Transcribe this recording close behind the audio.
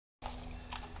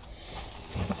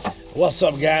What's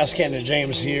up, guys? Candy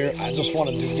James here. I just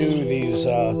wanted to do these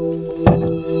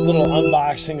little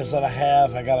unboxings that I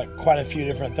have. I got quite a few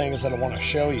different things that I want to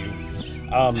show you.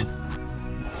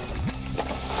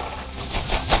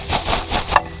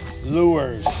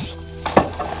 Lures.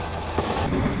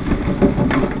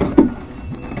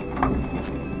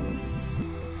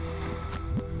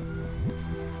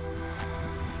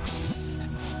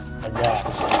 I got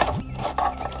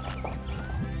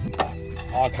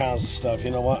all kinds of stuff. You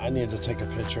know what? I need to take a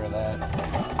picture of that.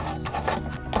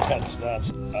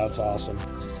 That's awesome.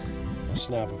 I'll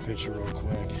snap a picture real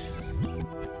quick.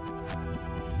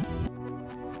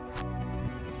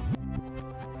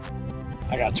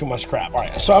 I got too much crap. All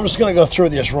right, so I'm just gonna go through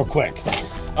this real quick.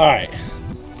 All right,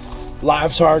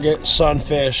 live target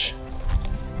sunfish,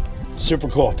 super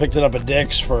cool. Picked it up at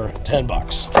Dick's for 10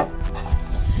 bucks.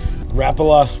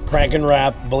 Rapala crank and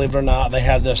wrap. Believe it or not, they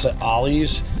had this at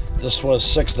Ollie's. This was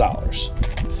 $6.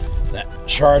 That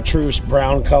chartreuse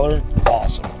brown color,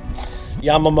 awesome.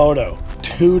 Yamamoto,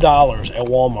 $2 at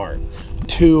Walmart.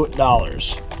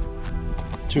 $2.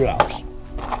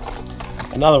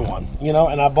 Another one, you know,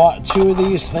 and I bought two of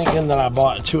these thinking that I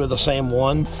bought two of the same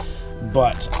one,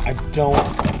 but I don't.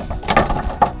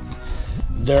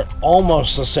 They're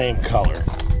almost the same color.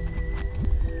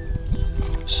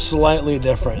 Slightly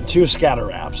different. Two scatter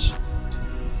wraps.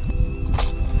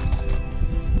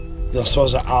 This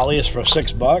was at Ollie's for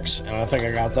 6 bucks, and I think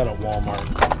I got that at Walmart.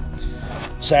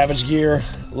 Savage Gear,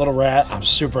 Little Rat. I'm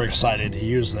super excited to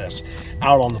use this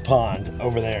out on the pond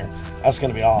over there. That's going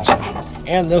to be awesome.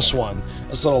 And this one,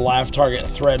 this little live target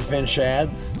threadfin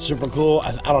shad, super cool.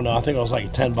 I don't know, I think it was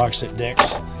like 10 bucks at Dick's.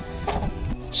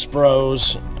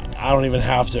 Spros. I don't even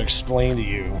have to explain to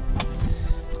you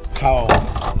how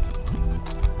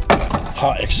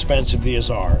expensive these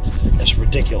are. It's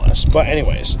ridiculous. But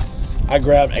anyways, I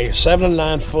grabbed a 7 to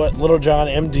 9 foot Little John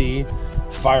MD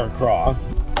Fire Craw,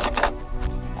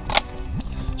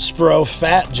 Spro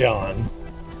Fat John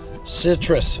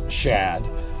Citrus Shad,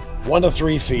 1 to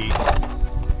 3 feet,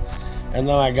 and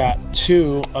then I got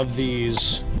 2 of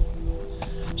these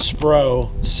Spro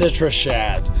Citrus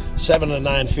Shad, 7 to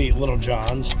 9 feet Little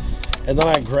Johns, and then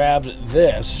I grabbed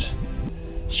this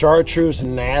Chartreuse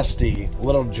Nasty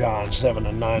Little John, 7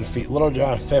 to 9 feet, Little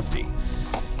John 50,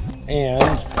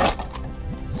 and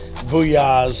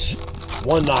Booyah's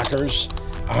One Knockers.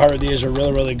 I heard these are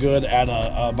really good at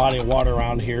a body of water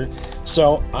around here,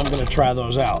 so I'm gonna try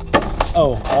those out.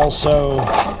 Oh, also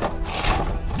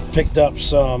picked up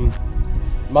some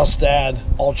Mustad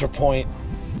Ultra Point.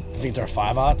 I think they're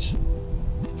 5/0,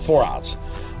 4/0.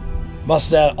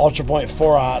 Mustad Ultra Point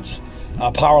 4/0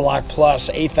 Power Lock Plus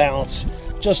 1/8 ounce,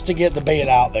 just to get the bait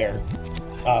out there.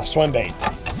 Swim bait.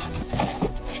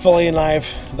 Fillet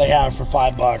knife they have for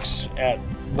 5 bucks at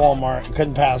Walmart.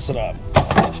 Couldn't pass it up.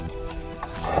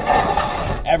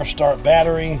 EverStart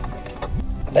battery.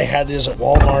 They had these at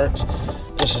Walmart.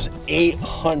 This is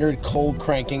 800 cold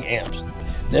cranking amps.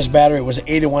 This battery was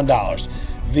 $81.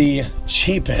 The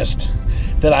cheapest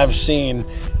that I've seen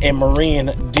a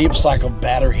marine deep cycle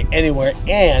battery anywhere,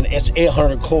 and it's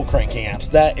 800 cold cranking amps.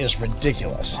 That is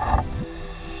ridiculous.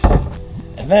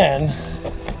 And then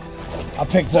I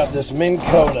picked up this Minn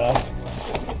Kota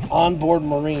onboard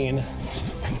marine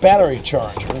battery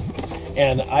charger,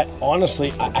 and I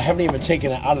honestly haven't even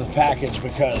taken it out of the package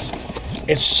because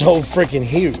it's so freaking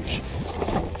huge.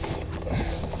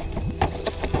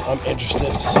 I'm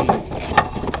interested to see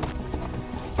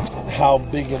how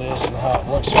big it is and how it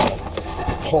looks when I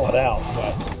pull it out,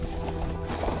 but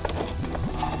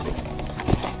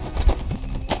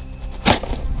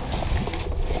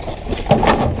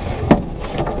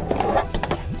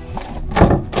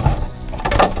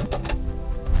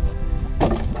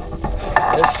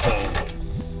this thing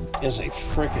is a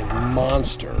freaking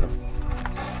monster.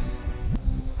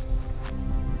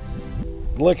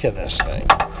 Look at this thing.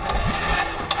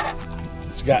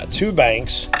 It's got 2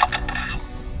 banks,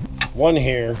 one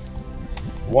here,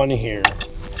 one here.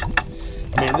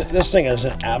 I mean, this thing is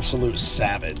an absolute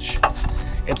savage.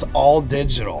 It's all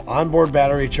digital. Onboard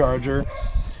battery charger.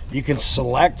 You can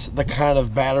select the kind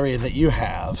of battery that you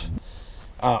have.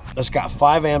 It's got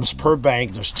 5 amps per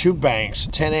bank. There's 2 banks,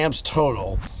 10 amps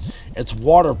total. It's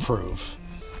waterproof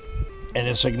and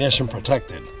it's ignition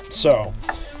protected. So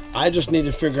I just need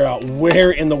to figure out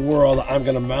where in the world I'm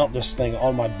going to mount this thing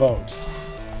on my boat.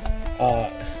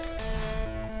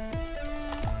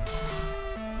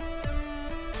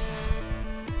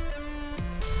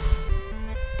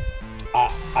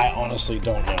 I honestly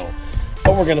don't know,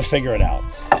 but we're going to figure it out.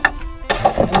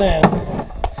 And then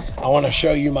I want to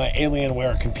show you my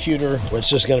Alienware computer,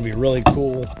 which is going to be really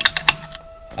cool.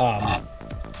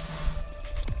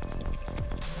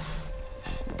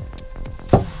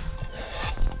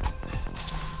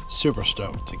 super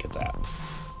stoked to get that.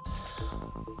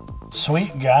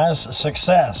 Sweet, guys,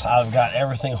 success. I've got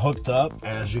everything hooked up.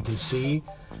 As you can see,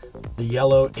 the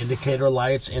yellow indicator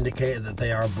lights indicate that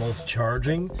they are both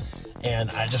charging, and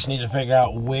I just need to figure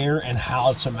out where and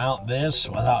how to mount this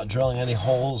without drilling any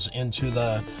holes into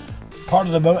the part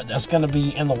of the boat that's going to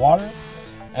be in the water.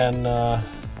 And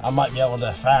I might be able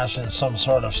to fashion some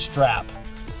sort of strap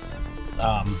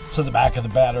to the back of the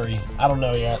battery. I don't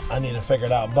know yet. I need to figure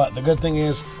it out. But the good thing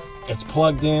is it's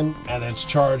plugged in and it's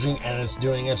charging and it's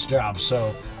doing its job.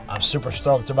 So I'm super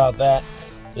stoked about that.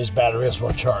 These batteries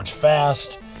will charge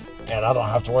fast and I don't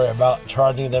have to worry about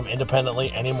charging them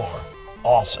independently anymore.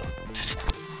 Awesome.